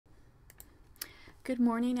Good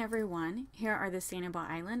morning, everyone. Here are the Sanibel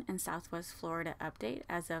Island and Southwest Florida update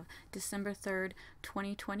as of December 3rd,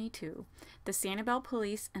 2022. The Sanibel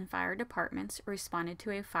Police and Fire Departments responded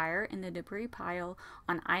to a fire in the debris pile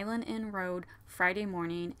on Island Inn Road Friday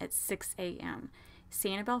morning at 6 a.m.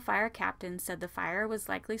 Sanibel Fire Captain said the fire was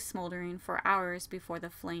likely smoldering for hours before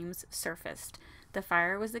the flames surfaced. The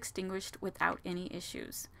fire was extinguished without any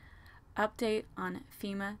issues. Update on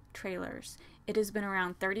FEMA trailers. It has been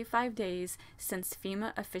around 35 days since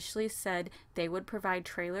FEMA officially said they would provide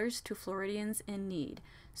trailers to Floridians in need.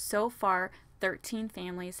 So far, 13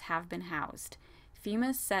 families have been housed.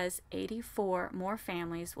 FEMA says 84 more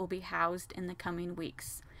families will be housed in the coming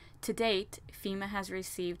weeks. To date, FEMA has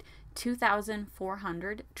received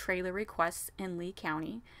 2,400 trailer requests in Lee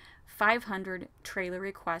County, 500 trailer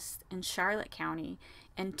requests in Charlotte County,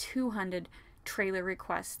 and 200 trailer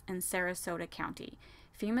requests in Sarasota County.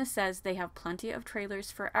 FEMA says they have plenty of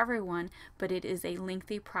trailers for everyone, but it is a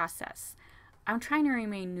lengthy process. I'm trying to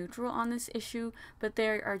remain neutral on this issue, but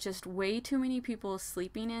there are just way too many people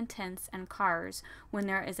sleeping in tents and cars when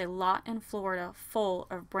there is a lot in Florida full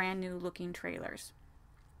of brand new looking trailers.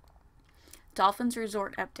 Dolphins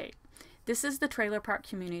Resort update. This is the trailer park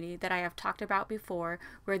community that I have talked about before,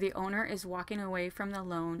 where the owner is walking away from the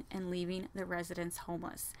loan and leaving the residents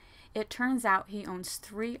homeless. It turns out he owns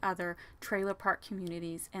 3 other trailer park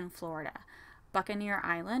communities in Florida: Buccaneer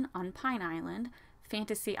Island on Pine Island,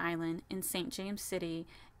 Fantasy Island in St. James City,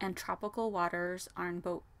 and Tropical Waters on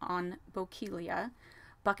Bokeelia.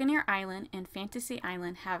 Buccaneer Island and Fantasy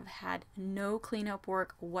Island have had no cleanup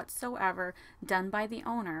work whatsoever done by the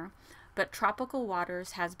owner, but Tropical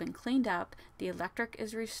Waters has been cleaned up, the electric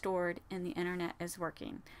is restored, and the internet is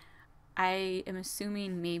working. I am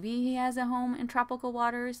assuming maybe he has a home in Tropical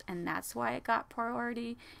Waters and that's why it got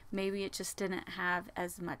priority. Maybe it just didn't have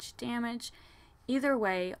as much damage. Either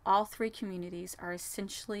way, all 3 communities are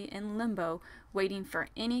essentially in limbo, waiting for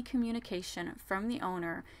any communication from the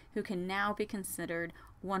owner, who can now be considered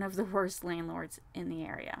one of the worst landlords in the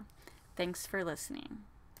area. Thanks for listening.